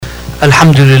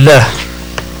الحمد لله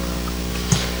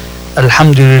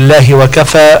الحمد لله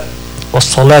وكفى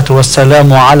والصلاة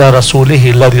والسلام على رسوله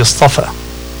الذي اصطفى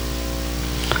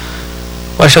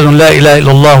وأشهد أن لا إله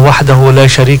إلا الله وحده لا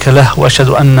شريك له وأشهد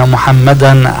أن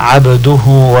محمدا عبده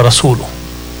ورسوله.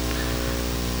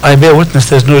 I bear witness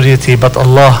there is no deity but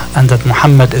Allah, and that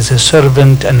Muhammad is his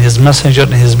servant and his messenger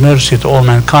and his mercy to all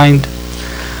mankind.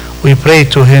 We pray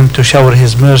to him to shower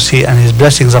his mercy and his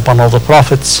blessings upon all the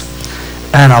prophets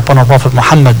and upon our Prophet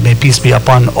Muhammad, may peace be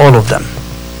upon all of them.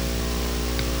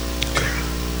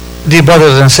 Dear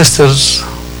brothers and sisters,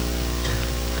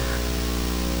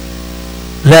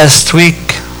 last week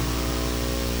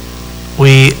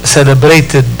we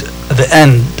celebrated the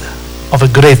end of a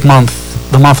great month,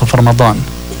 the month of Ramadan.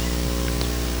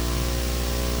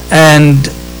 And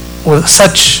with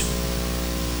such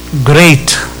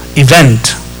great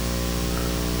event,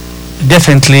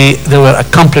 definitely there were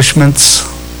accomplishments,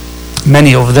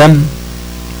 many of them,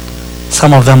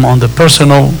 some of them on the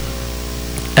personal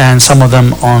and some of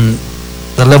them on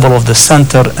the level of the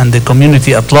center and the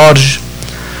community at large.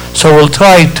 So we'll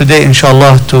try today,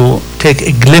 inshallah, to take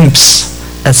a glimpse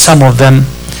at some of them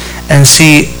and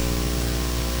see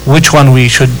which one we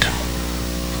should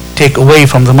take away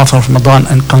from the month of Ramadan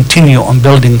and continue on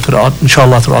building throughout,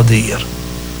 inshallah, throughout the year.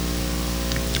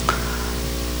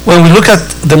 When we look at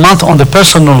the month on the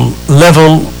personal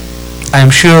level, I am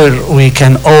sure we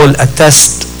can all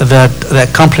attest that the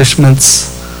accomplishments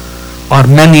are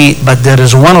many, but there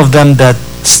is one of them that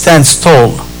stands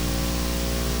tall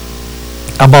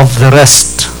above the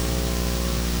rest,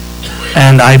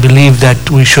 and I believe that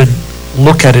we should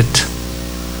look at it,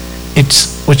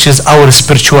 which is our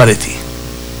spirituality.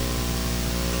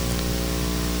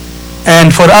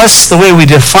 And for us, the way we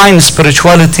define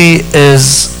spirituality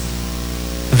is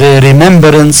the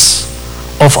remembrance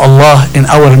of Allah in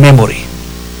our memory,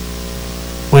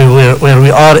 where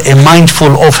we are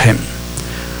mindful of Him,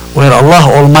 where Allah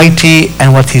Almighty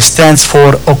and what He stands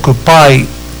for occupy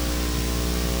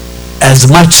as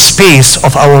much space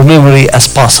of our memory as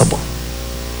possible.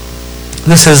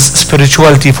 This is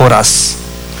spirituality for us.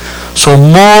 So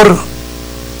more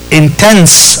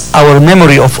intense our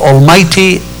memory of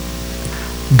Almighty,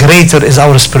 greater is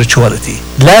our spirituality.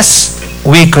 Less,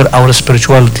 weaker our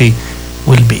spirituality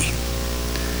will be.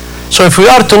 So if we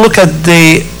are to look at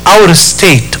our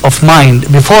state of mind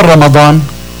before Ramadan,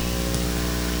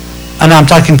 and I'm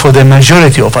talking for the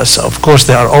majority of us, of course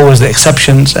there are always the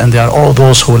exceptions, and there are all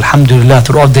those who, alhamdulillah,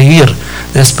 throughout the year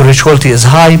their spirituality is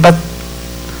high, but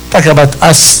talk about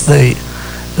us, the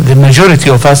majority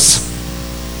of us,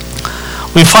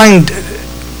 we find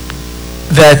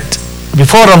that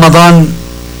before Ramadan,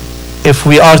 if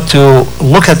we are to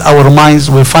look at our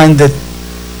minds, we find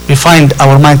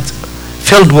our mind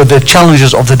filled with the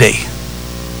challenges of the day.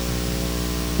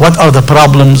 What are the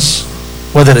problems?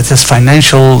 Whether it is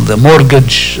financial, the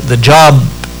mortgage, the job,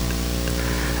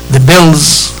 the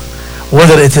bills,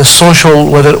 whether it is social,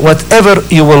 whatever,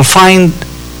 you will find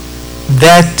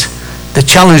that the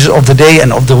challenges of the day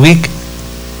and of the week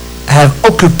have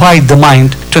occupied the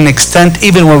mind to an extent,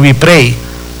 even when we pray,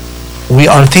 we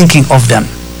are thinking of them.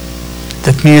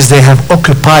 That means they have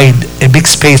occupied a big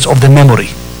space of the memory.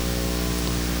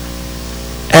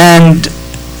 And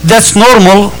that's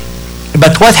normal,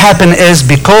 but what happened is,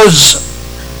 because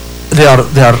there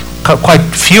are quite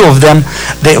few of them,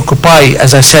 they occupy,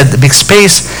 as I said, the big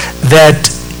space that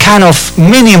kind of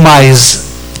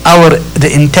minimize the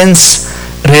intense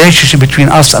relationship between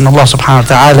us and Allah subhanahu wa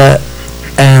ta'ala,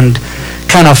 and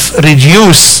kind of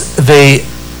reduce the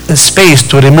space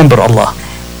to remember Allah.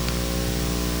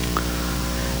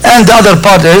 And the other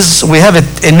part is, we have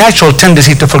a natural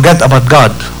tendency to forget about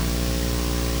God.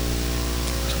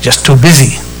 Just too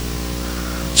busy.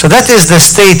 So that is the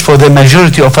state for the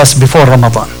majority of us before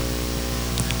Ramadan.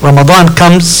 Ramadan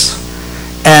comes,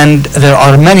 and there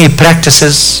are many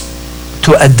practices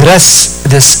to address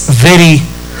this very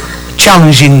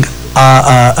challenging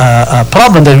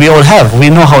problem that we all have.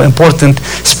 We know how important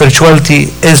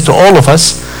spirituality is to all of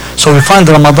us, so we find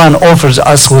Ramadan offers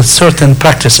us with certain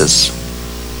practices.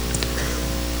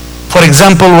 For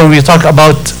example, when we talk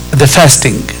about the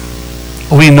fasting,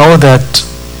 we know that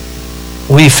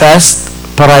we fast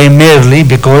primarily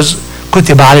because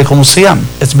كُتِبَ عَلَيْكُمُ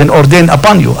الصِّيَامُ, it's been ordained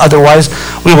upon you. Otherwise,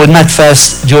 we would not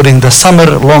fast during the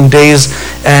summer long days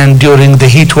and during the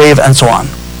heat wave and so on.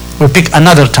 We pick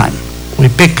another time. We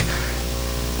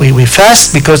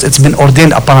fast because it's been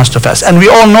ordained upon us to fast. And we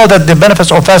all know that the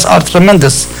benefits of fast are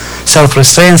tremendous.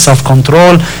 Self-restraint,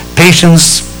 self-control,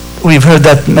 patience. We've heard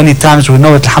that many times, we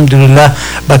know it, alhamdulillah.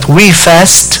 But we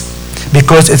fast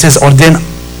because it is ordained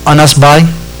on us by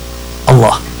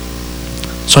Allah.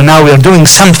 So now we are doing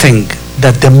something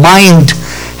that the mind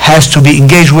has to be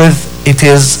engaged with. It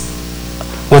is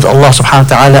with Allah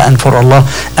subhanahu wa ta'ala and for Allah.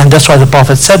 And that's why the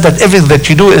Prophet said that everything that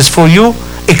you do is for you,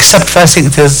 except fasting,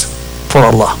 it is for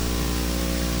Allah.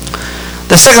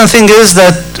 The second thing is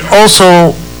that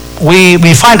also we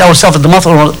find ourselves in the month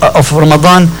of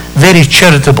Ramadan very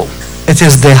charitable. It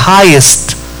is the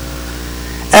highest.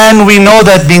 And we know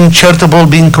that being charitable,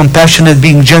 being compassionate,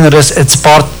 being generous, it's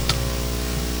part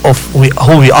of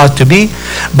who we ought to be.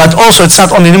 But also it's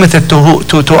not only limited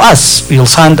to us. You'll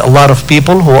find a lot of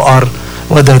people who are,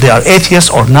 whether they are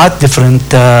atheists or not, different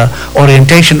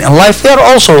orientation in life, they are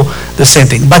also the same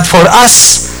thing. But for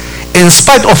us, in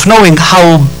spite of knowing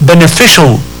how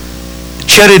beneficial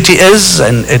charity is,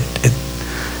 and it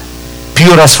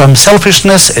pure us from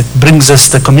selfishness, it brings us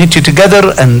the community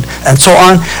together and so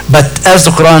on, but as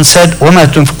the Quran said, وَمَا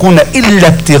تُنْفِقُونَ إِلَّا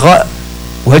ابْتِغَاءَ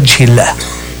وَجْهِ اللَّهِ,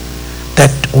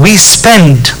 that we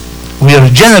spend, we are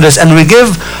generous and we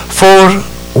give for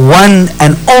one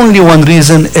and only one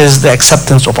reason, is the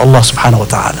acceptance of Allah subhanahu wa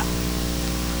ta'ala.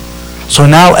 So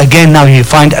now again, now you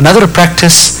find another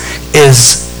practice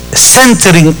is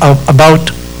centering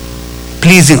about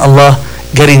pleasing Allah,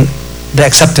 getting the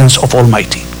acceptance of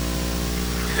Almighty.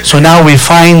 So now we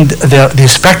find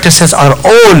these practices are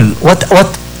all, what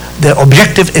the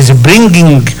objective is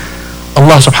bringing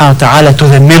Allah subhanahu wa ta'ala to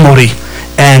the memory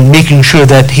and making sure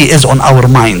that He is on our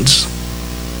minds.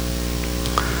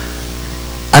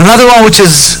 Another one which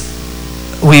is,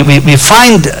 we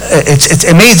find it's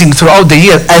amazing throughout the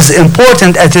year, as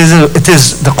important as it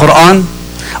is the Quran,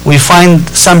 we find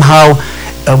somehow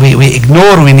we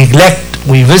ignore, we neglect,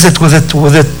 we visit with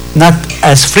it not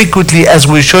as frequently as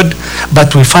we should,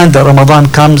 but we find that Ramadan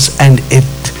comes and it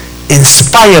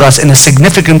inspires us in a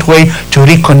significant way to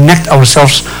reconnect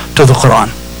ourselves to the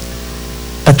Quran.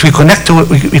 But we connect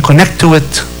to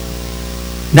it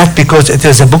not because it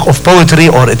is a book of poetry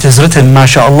or it is written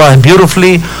mashallah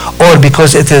beautifully, or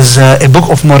because it is a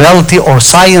book of morality or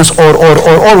science or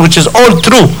which is all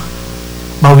true,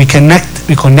 but we connect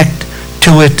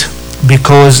to it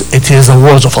because it is the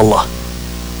words of Allah.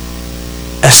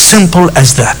 As simple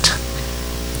as that.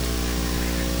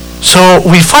 So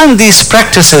we find these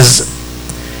practices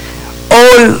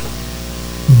all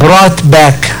brought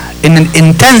back in an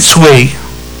intense way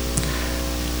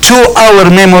to our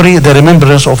memory, the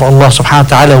remembrance of Allah subhanahu wa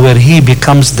ta'ala, where He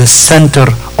becomes the center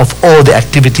of all the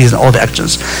activities and all the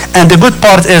actions. And the good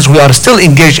part is we are still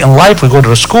engaged in life. We go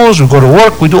to schools, we go to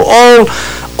work, we do all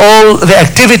the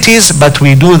activities, but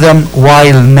we do them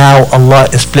while now Allah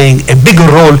is playing a bigger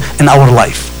role in our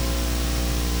life.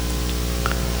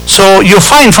 So you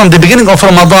find from the beginning of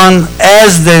Ramadan,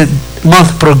 as the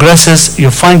month progresses,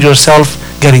 you find yourself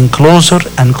getting closer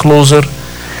and closer.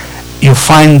 You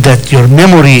find that your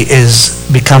memory is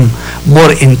become more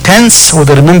intense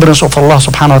with the remembrance of Allah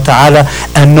subhanahu wa ta'ala,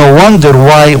 and no wonder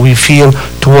why we feel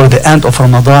toward the end of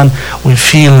Ramadan, we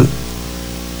feel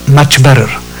much better.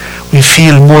 We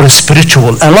feel more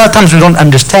spiritual. And a lot of times we don't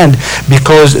understand,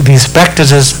 because these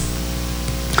practices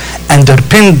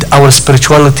underpinned our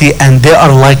spirituality, and they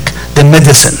are like the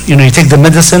medicine. You know, you take the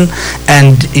medicine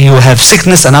and you have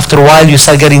sickness, and after a while you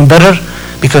start getting better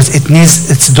because it needs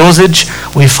its dosage.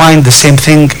 We find the same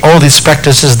thing. All these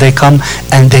practices, they come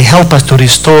and they help us to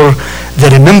restore the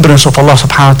remembrance of Allah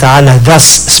subhanahu wa ta'ala, thus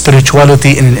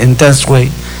spirituality in an intense way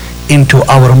into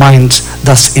our minds,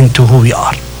 thus into who we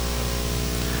are.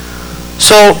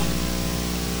 So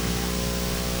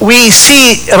we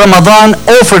see Ramadan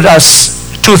offered us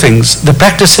two things: the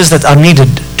practices that are needed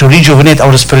to rejuvenate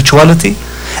our spirituality,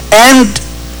 and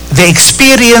the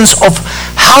experience of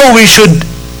how we should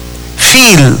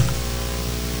feel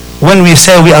when we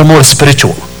say we are more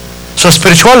spiritual. So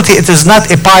spirituality, it is not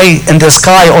a pie in the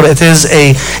sky, or it is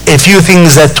a few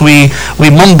things that we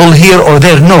mumble here or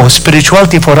there. No,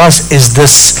 spirituality for us is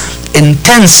this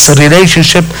intense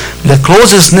relationship, the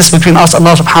closeness between us and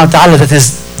Allah subhanahu wa ta'ala, that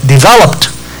is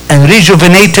developed and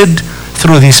rejuvenated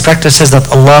through these practices that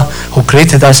Allah, who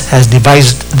created us, has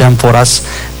devised them for us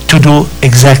to do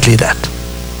exactly that.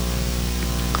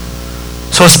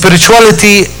 So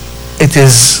spirituality, it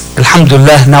is,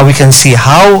 alhamdulillah, now we can see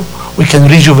how we can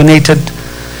rejuvenate it.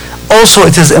 Also,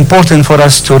 it is important for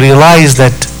us to realize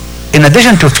that in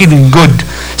addition to feeling good,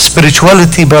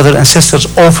 spirituality, brothers and sisters,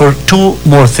 offer two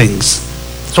more things.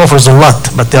 It offers a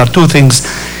lot, but there are two things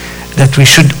that we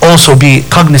should also be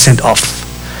cognizant of.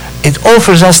 It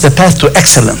offers us the path to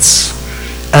excellence.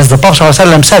 As the Prophet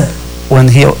ﷺ said, when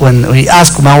he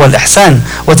asked Ma huwa al-ihsan,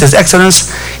 what is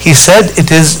excellence? He said it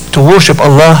is to worship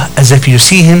Allah as if you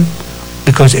see Him,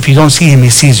 because if you don't see him, he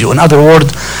sees you. In other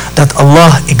words, that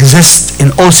Allah exists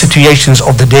in all situations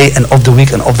of the day and of the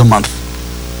week and of the month.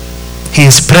 He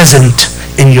is present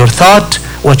in your thought,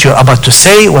 what you're about to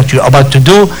say, what you're about to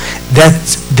do.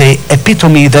 That's the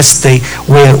epitome, that's the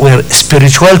where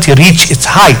spirituality reach its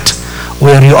height,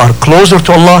 where you are closer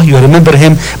to Allah, you remember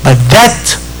him, but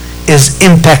that is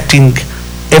impacting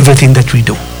everything that we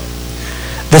do.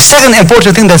 The second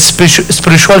important thing that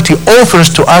spirituality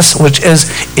offers to us, which is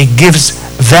it gives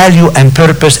value and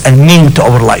purpose and meaning to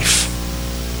our life.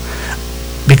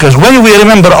 Because when we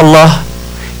remember Allah,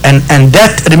 and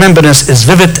that remembrance is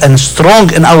vivid and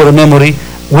strong in our memory,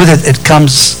 with it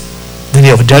comes the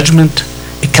day of judgment.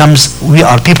 It comes, we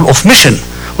are people of mission.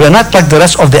 We are not like the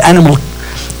rest of the animal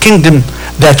kingdom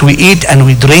that we eat and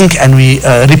we drink and we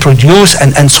reproduce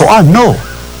and so on. No.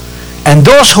 And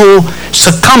those who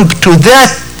succumb to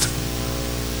that,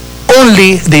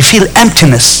 only they feel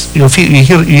emptiness. You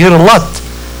hear a lot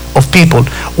of people.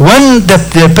 When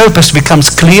their purpose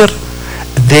becomes clear,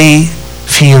 they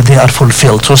feel they are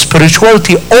fulfilled. So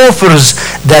spirituality offers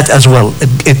that as well.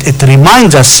 It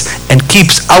reminds us and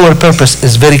keeps our purpose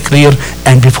is very clear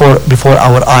and before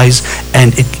our eyes,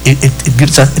 and it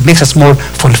makes us more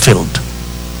fulfilled.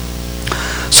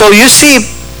 So you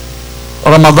see,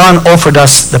 Ramadan offered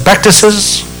us the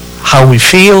practices, how we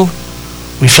feel.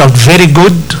 We felt very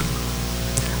good.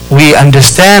 We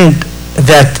understand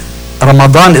that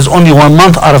Ramadan is only 1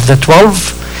 month out of the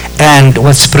 12, and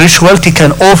what spirituality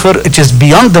can offer, it is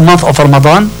beyond the month of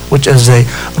Ramadan, which is a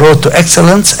road to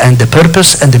excellence and the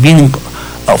purpose and the meaning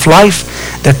of life.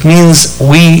 That means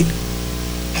we,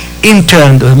 in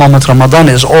turn, the moment Ramadan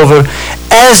is over,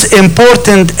 as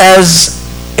important as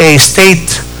a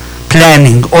state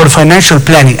planning or financial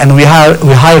planning, and we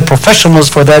hire professionals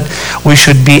for that, we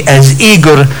should be as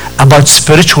eager about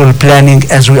spiritual planning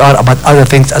as we are about other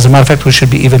things. As a matter of fact, we should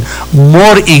be even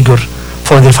more eager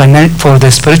for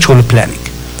the spiritual planning.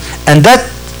 And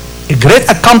that a great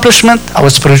accomplishment. Our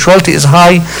spirituality is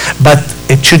high, but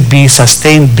it should be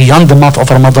sustained beyond the month of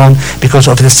Ramadan because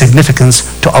of the significance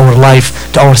to our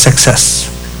life, to our success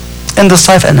in this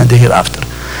life and in the hereafter.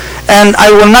 And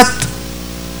I will not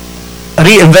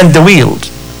reinvent the wheel.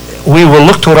 We will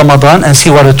look to Ramadan and see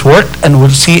what it worked, and we'll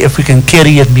see if we can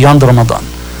carry it beyond Ramadan.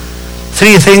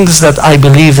 3 things that I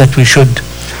believe that we should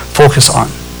focus on.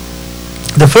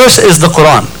 The first is the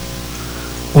Quran.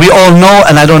 We all know,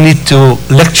 and I don't need to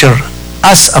lecture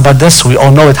us about this, we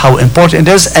all know it, how important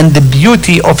it is, and the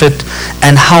beauty of it,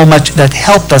 and how much that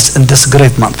helped us in this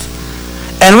great month.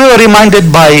 And we were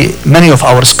reminded by many of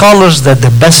our scholars that the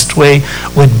best way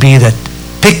would be that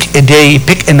pick a day,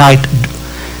 pick a night,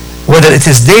 whether it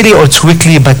is daily or it's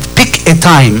weekly, but pick a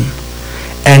time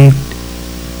and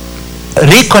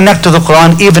reconnect to the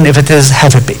Quran, even if it is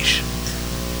half a page.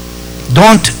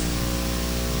 Don't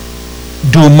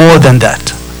do more than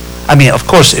that. I mean, of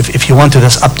course, if you want to,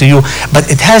 that's up to you,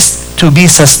 but it has to be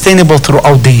sustainable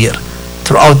throughout the year,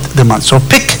 throughout the month. So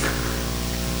pick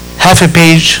half a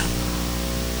page,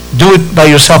 do it by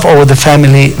yourself or with the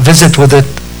family, visit with it,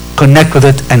 connect with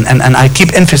it, and I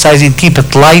keep emphasizing, keep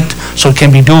it light so it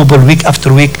can be doable week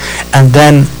after week. And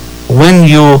then when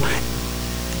you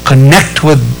connect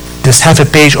with this half a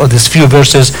page or this few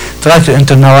verses, try to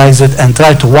internalize it and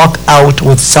try to walk out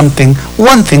with something,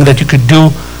 one thing that you could do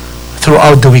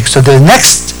throughout the week. So the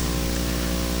next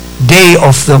day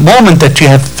of the moment that you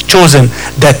have chosen,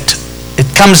 that it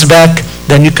comes back,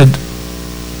 then you could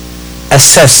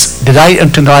assess, did I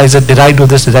internalize it, did I do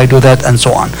this, did I do that, and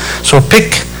so on. So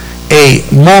pick a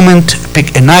moment,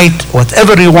 pick a night,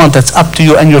 whatever you want, that's up to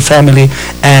you and your family,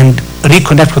 and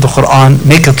reconnect with the Quran,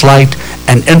 make it light,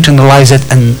 and internalize it,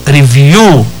 and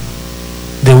review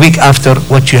the week after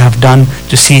what you have done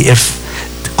to see if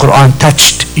the Quran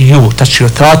touched you, touched your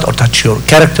thought, or touched your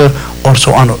character, or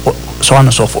so on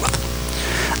and so forth.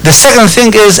 The second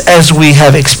thing is, as we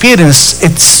have experienced,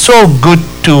 it's so good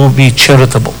to be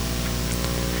charitable.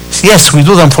 Yes, we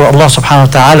do them for Allah subhanahu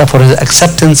wa ta'ala, for His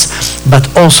acceptance,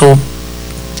 but also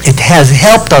it has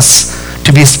helped us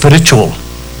to be spiritual.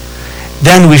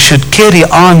 Then we should carry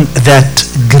on that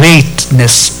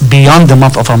greatness beyond the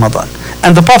month of Ramadan.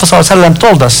 And the Prophet ﷺ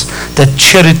told us that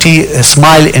charity, a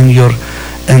smile in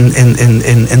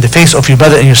the face of your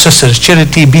brother and your sister is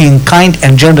charity, being kind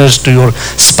and generous to your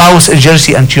spouse is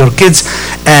charity, and to your kids,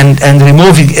 and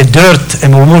removing a dirt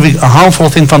and removing a harmful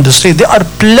thing from the street. There are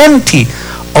plenty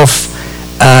of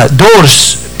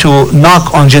doors to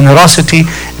knock on generosity.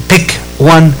 Pick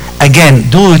one. Again,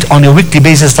 do it on a weekly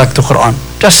basis like the Quran.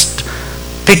 Just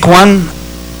pick one,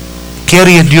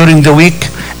 carry it during the week,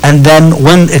 and then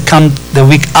when it comes the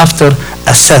week after,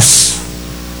 assess.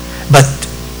 But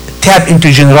tap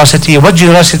into generosity. What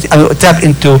generosity? Tap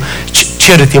into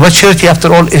charity. What charity,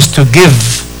 after all, is to give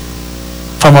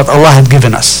from what Allah had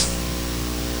given us.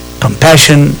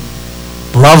 Compassion,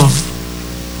 love,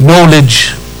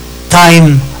 knowledge,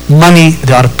 time, money,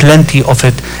 there are plenty of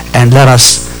it, and let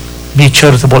us be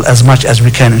charitable as much as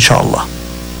we can, inshallah.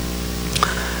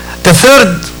 The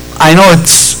third, I know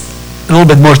it's a little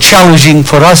bit more challenging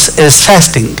for us, is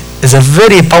fasting. It's a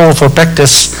very powerful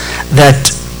practice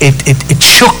that it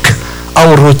shook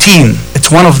our routine.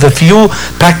 It's one of the few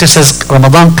practices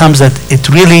Ramadan comes that it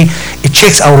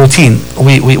shakes our routine.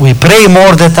 We pray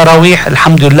more than Taraweeh,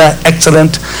 alhamdulillah,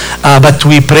 excellent, but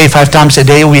we pray 5 times a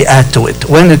day, we add to it.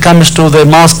 When it comes to the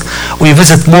mosque, we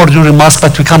visit more during mosque,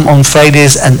 but we come on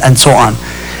Fridays and so on.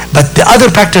 But the other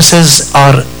practices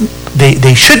are,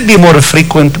 they should be more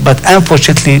frequent, but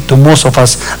unfortunately to most of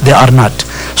us they are not.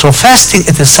 So fasting,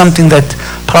 it is something that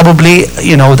probably,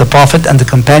 the Prophet and the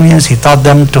companions, he taught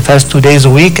them to fast 2 days a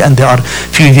week, and there are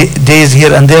few days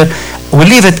here and there. We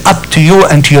leave it up to you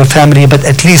and to your family, but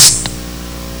at least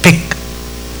pick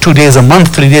 2 days a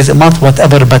month, 3 days a month,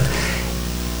 whatever, but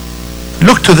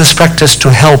look to this practice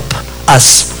to help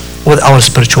us with our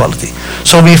spirituality.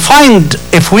 So we find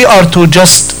if we are to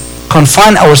just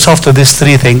confine ourselves to these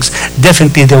 3 things,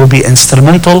 definitely they will be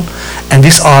instrumental, and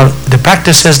these are the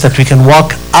practices that we can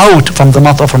walk out from the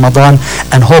month of Ramadan,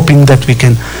 and hoping that we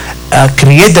can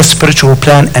create the spiritual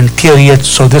plan and carry it,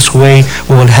 so this way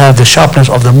we will have the sharpness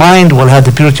of the mind, we'll have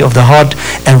the purity of the heart,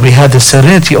 and we have the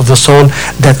serenity of the soul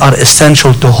that are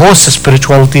essential to host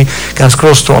spirituality, get us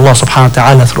close to Allah subhanahu wa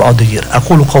ta'ala throughout the year.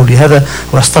 أقول قولي هذا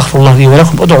وأستغفر الله لي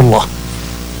ولكم. ادعوا الله.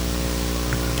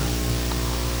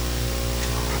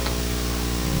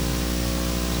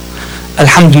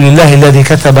 الحمد لله الذي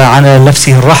كتب على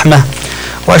نفسه الرحمة،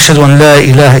 وأشهد أن لا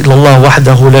إله إلا الله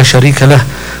وحده لا شريك له،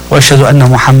 وأشهد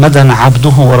أن محمدا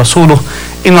عبده ورسوله.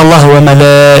 إن الله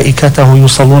وملائكته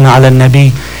يصلون على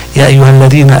النبي يا أيها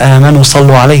الذين آمنوا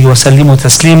صلوا عليه وسلموا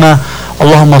تسليما.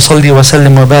 اللهم صل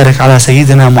وسلم وبارك على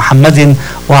سيدنا محمد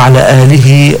وعلى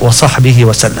آله وصحبه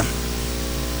وسلم.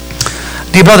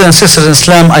 Dear brothers and sisters in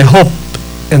Islam, I hope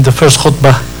in the first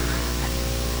khutbah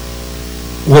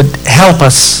would help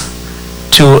us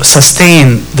to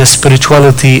sustain the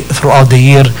spirituality throughout the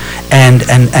year, and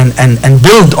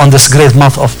build on this great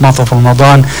month of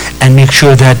Ramadan, and make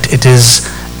sure that it is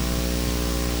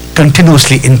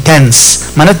continuously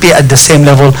intense. May not be at the same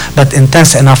level, but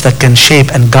intense enough that can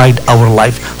shape and guide our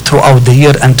life throughout the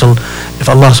year, until, if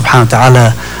Allah subhanahu wa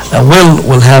ta'ala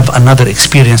will have another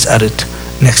experience at it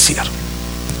next year.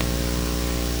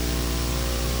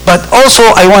 But also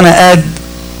I want to add,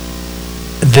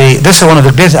 this is one of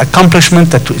the great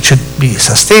accomplishments that it should be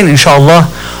sustained, inshallah.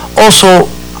 Also,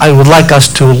 I would like us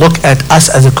to look at us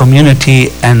as a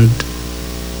community, and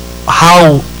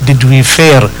how did we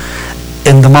fare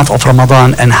in the month of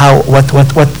Ramadan, and what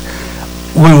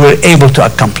we were able to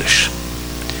accomplish.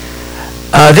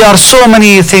 There are so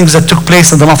many things that took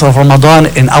place in the month of Ramadan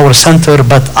in our center,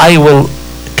 but I will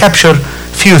capture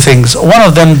few things. One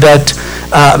of them that,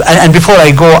 and before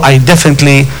I go,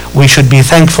 we should be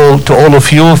thankful to all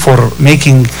of you for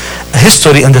making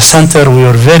history in the center. We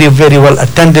were very, very well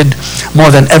attended, more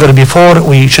than ever before.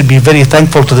 We should be very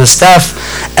thankful to the staff,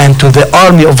 and to the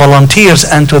army of volunteers,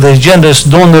 and to the generous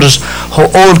donors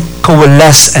who all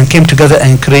coalesced and came together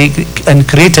and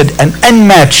created an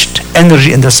unmatched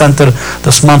energy in the center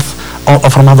this month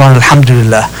of Ramadan,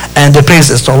 alhamdulillah. And the praise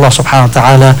is to Allah subhanahu wa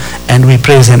ta'ala, and we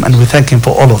praise him and we thank him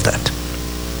for all of that.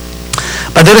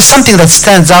 But there is something that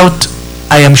stands out,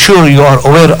 I am sure you are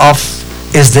aware of,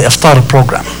 is the iftar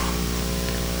program.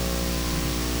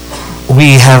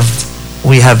 We have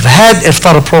had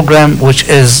iftar program, which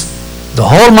is the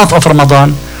whole month of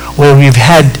Ramadan, where we've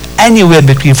had anywhere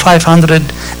between 500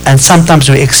 and sometimes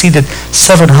we exceeded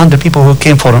 700 people who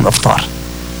came for an iftar,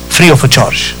 free of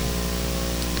charge.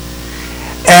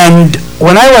 And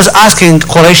when I was asking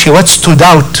Qureshi what stood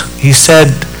out, he said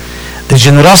the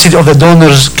generosity of the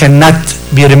donors cannot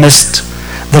be remissed.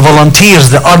 The volunteers,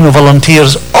 the army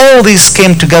volunteers, all these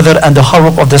came together, and the hard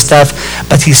work of the staff.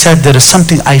 But he said there is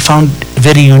something I found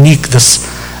very unique this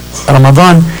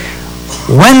Ramadan.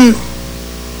 When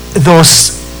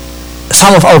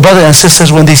some of our brothers and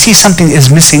sisters, when they see something is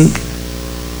missing,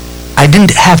 I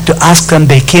didn't have to ask them.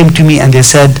 They came to me and they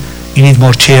said, you need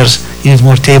more chairs, you need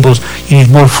more tables, you need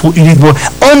more food, you need more.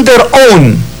 On their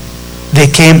own, they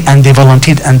came and they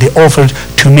volunteered and they offered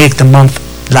to make the month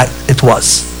like it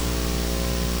was.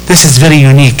 This is very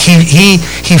unique. He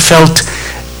felt,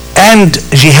 and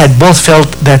Jihad both felt,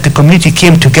 that the community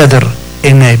came together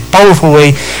in a powerful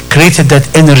way, created that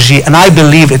energy, and I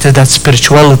believe it is that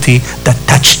spirituality that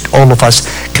touched all of us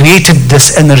created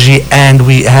this energy, and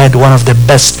we had one of the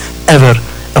best ever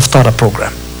Iftar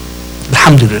program.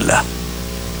 Alhamdulillah.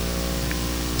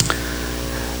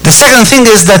 The second thing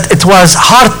is that it was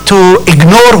hard to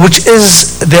ignore, which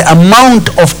is the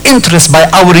amount of interest by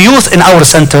our youth in our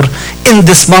center in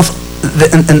this month,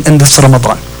 in this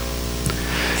Ramadan.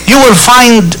 You will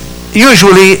find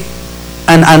usually,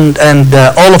 and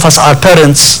all of us are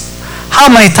parents, how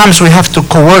many times we have to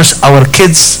coerce our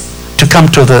kids to come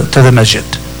to the masjid.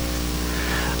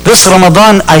 This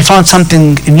Ramadan I found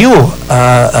something new.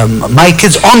 My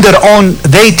kids on their own,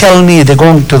 they tell me they're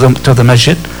going to the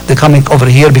masjid. They're coming over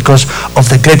here because of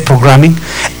the great programming,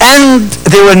 and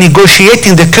they were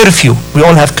negotiating the curfew. We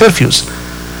all have curfews.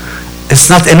 It's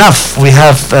not enough. We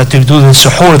have to do the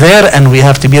suhoor there, and we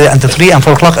have to be there until 3 and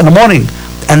 4 o'clock in the morning.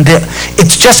 And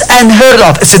it's just unheard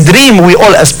of. It's a dream we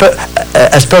all as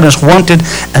parents wanted,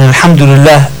 and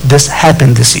alhamdulillah, this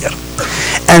happened this year.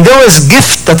 And there was a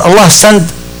gift that Allah sent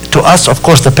to us, of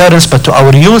course the parents, but to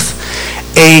our youth,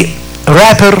 a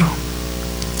rapper.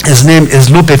 His name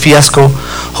is Lupe Fiasco,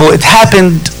 who it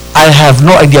happened, I have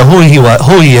no idea who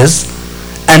he is,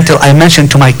 until I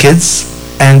mentioned to my kids,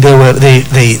 and they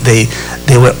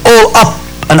were all up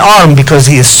an arm because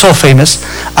he is so famous.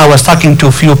 I was talking to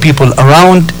a few people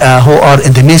around who are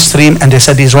in the mainstream, and they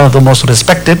said he's one of the most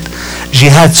respected.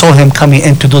 Jihad saw him coming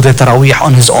in to do the Taraweeh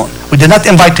on his own. We did not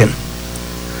invite him.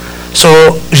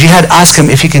 So Jihad asked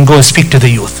him if he can go and speak to the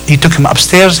youth. He took him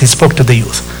upstairs, he spoke to the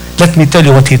youth. Let me tell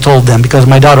you what he told them, because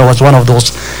my daughter was one of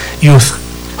those youth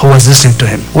who was listening to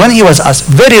him. When he was asked,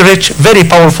 very rich, very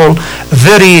powerful,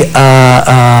 very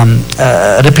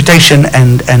reputation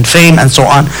and fame and so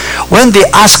on, when they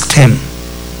asked him,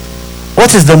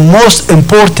 what is the most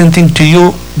important thing to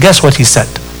you? Guess what he said?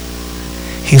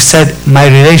 He said, my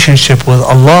relationship with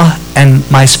Allah and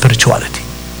my spirituality.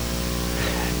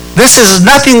 This is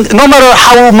nothing, no matter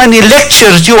how many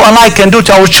lectures you and I can do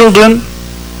to our children,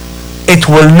 it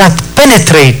will not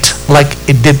penetrate like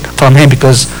it did from him,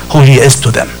 because who he is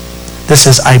to them. This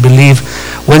is, I believe,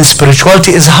 when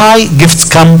spirituality is high, gifts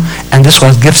come, and this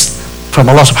was gifts from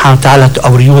Allah subhanahu wa ta'ala to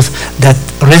our youth that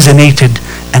resonated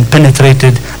and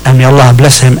penetrated, and may Allah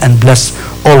bless him and bless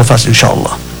all of us,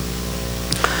 inshallah.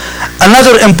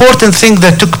 Another important thing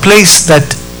that took place that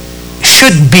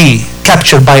should be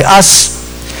captured by us,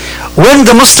 when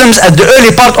the Muslims at the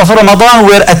early part of Ramadan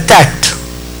were attacked,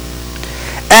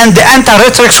 and the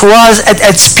anti-rhetoric was at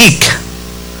its peak,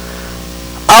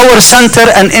 our center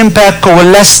and impact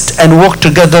coalesced and worked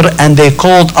together, and they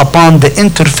called upon the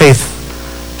interfaith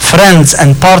friends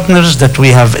and partners that we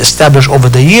have established over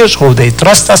the years, who they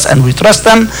trust us and we trust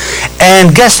them.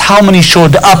 And guess how many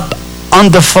showed up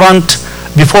on the front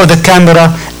before the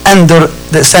camera under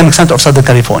the Islamic Center of Southern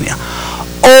California?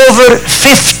 Over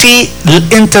 50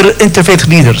 interfaith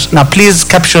leaders. Now please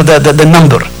capture the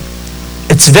number.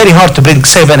 It's very hard to bring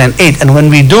 7 and 8, and when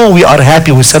we do, we are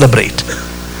happy, we celebrate.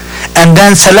 And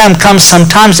then Salam comes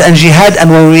sometimes, and Jihad, and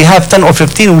when we have 10 or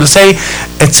 15, we'll say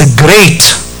it's a great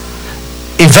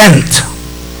event.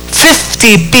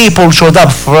 50 people showed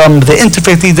up from the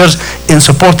interfaith leaders in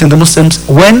supporting the Muslims.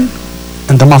 When?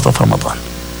 In the month of Ramadan.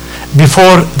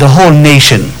 Before the whole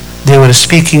nation, they were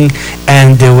speaking,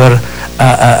 and they were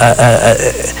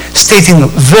stating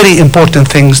very important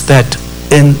things that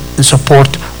in support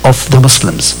of the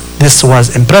Muslims. This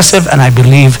was impressive, and I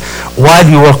believe while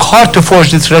we work hard to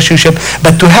forge this relationship,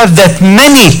 but to have that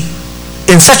many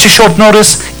in such a short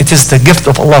notice, it is the gift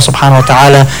of Allah subhanahu wa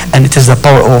ta'ala, and it is the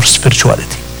power of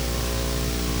spirituality.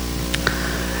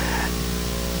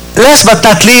 Last but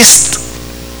not least,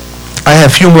 I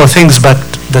have a few more things, but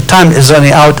the time is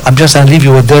running out. I'm just going to leave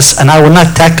you with this, and I will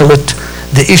not tackle it,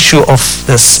 the issue of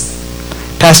this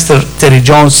Pastor Terry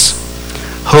Jones,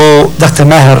 who Dr.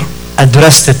 Maher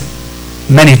addressed it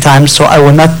many times, so I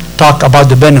will not talk about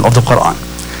the burning of the Quran.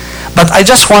 But I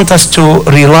just want us to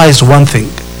realize one thing,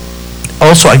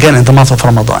 also again in the month of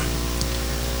Ramadan.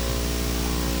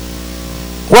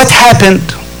 What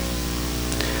happened?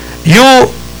 You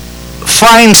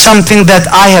find something that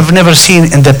I have never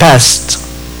seen in the past,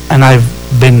 and I've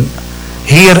been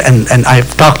here and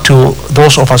I've talked to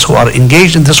those of us who are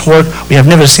engaged in this work. We have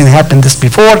never seen happen this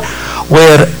before,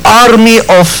 where army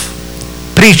of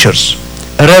preachers,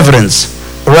 reverends,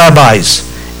 rabbis,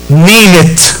 name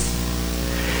it,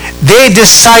 they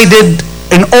decided,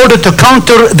 in order to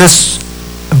counter this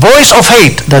voice of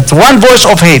hate, that one voice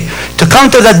of hate, to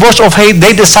counter that voice of hate,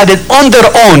 they decided on their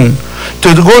own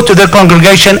to go to their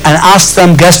congregation and ask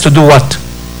them, guess to do what?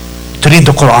 To read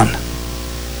the Quran.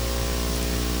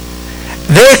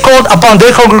 They called upon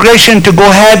their congregation to go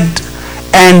ahead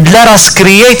and let us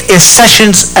create a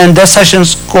sessions, and the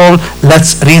sessions called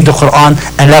Let's Read the Quran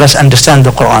and Let Us Understand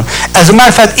the Quran. As a matter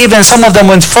of fact, even some of them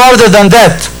went farther than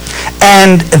that,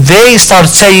 and they start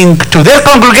saying to their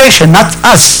congregation, not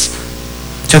us,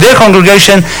 to their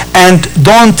congregation, and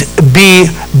don't be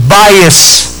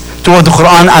biased toward the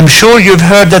Quran. I'm sure you've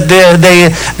heard that they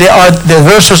are the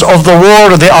verses of the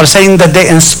war. They are saying that they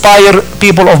inspire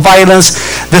people of violence.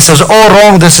 This is all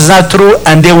wrong. This is not true.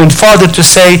 And they went further to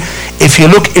say, if you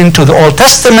look into the Old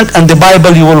Testament and the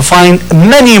Bible, you will find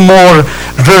many more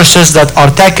verses that are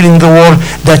tackling the war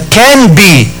that can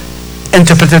be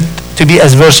interpreted to be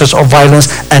as verses of violence,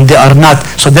 and they are not.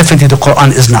 So definitely the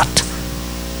Quran is not.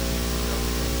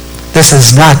 This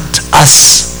is not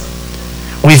us.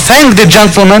 We thank the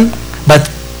gentleman, but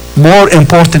more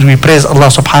important, we praise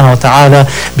Allah subhanahu wa ta'ala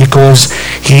because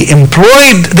he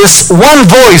employed this one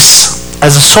voice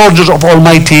as a soldier of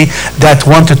Almighty that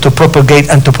wanted to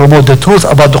propagate and to promote the truth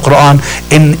about the Quran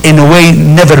in a way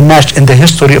never matched in the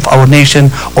history of our nation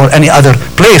or any other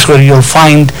place where you'll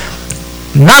find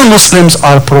non-Muslims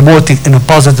are promoting in a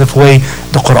positive way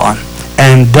the Quran.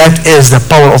 And that is the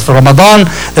power of Ramadan.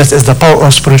 That is the power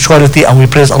of spirituality, and we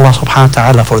praise Allah subhanahu wa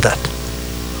ta'ala for that.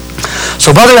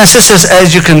 So brothers and sisters,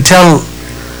 as you can tell,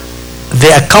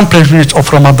 the accomplishment of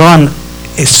Ramadan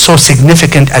is so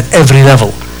significant at every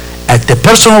level. At the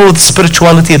personal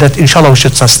spirituality that inshallah we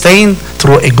should sustain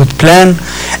through a good plan.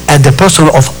 At the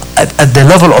personal at the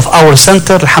level of our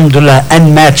center, alhamdulillah,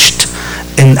 unmatched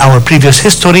in our previous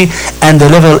history. And the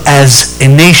level as a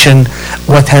nation,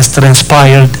 what has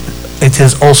transpired, it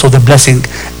is also the blessing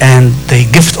and the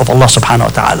gift of Allah subhanahu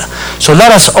wa ta'ala. So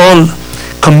let us all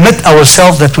commit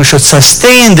ourselves that we should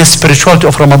sustain the spirituality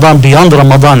of Ramadan beyond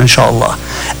Ramadan, inshallah.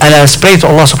 And let us pray to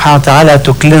Allah subhanahu wa ta'ala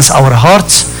to cleanse our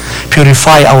hearts,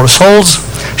 purify our souls,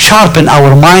 sharpen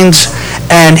our minds,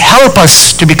 and help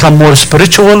us to become more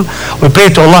spiritual. We pray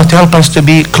to Allah to help us to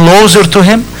be closer to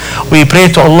Him. We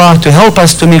pray to Allah to help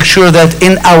us to make sure that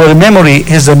in our memory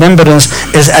His remembrance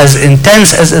is as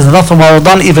intense as is not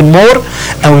Ramadan, even more.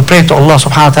 And we pray to Allah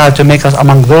subhanahu wa ta'ala to make us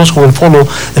among those who will follow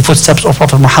the footsteps of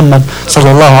Prophet Muhammad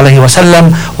sallallahu alayhi wa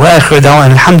sallam. Wa akhiru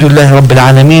da'wana alhamdulillahi rabbil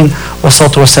alameen wa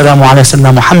salatu wa salamu ala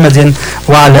sayyidina Muhammadin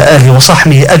wa ala alihi wa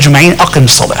sahbihi ajma'in. Aqim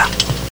as-salah.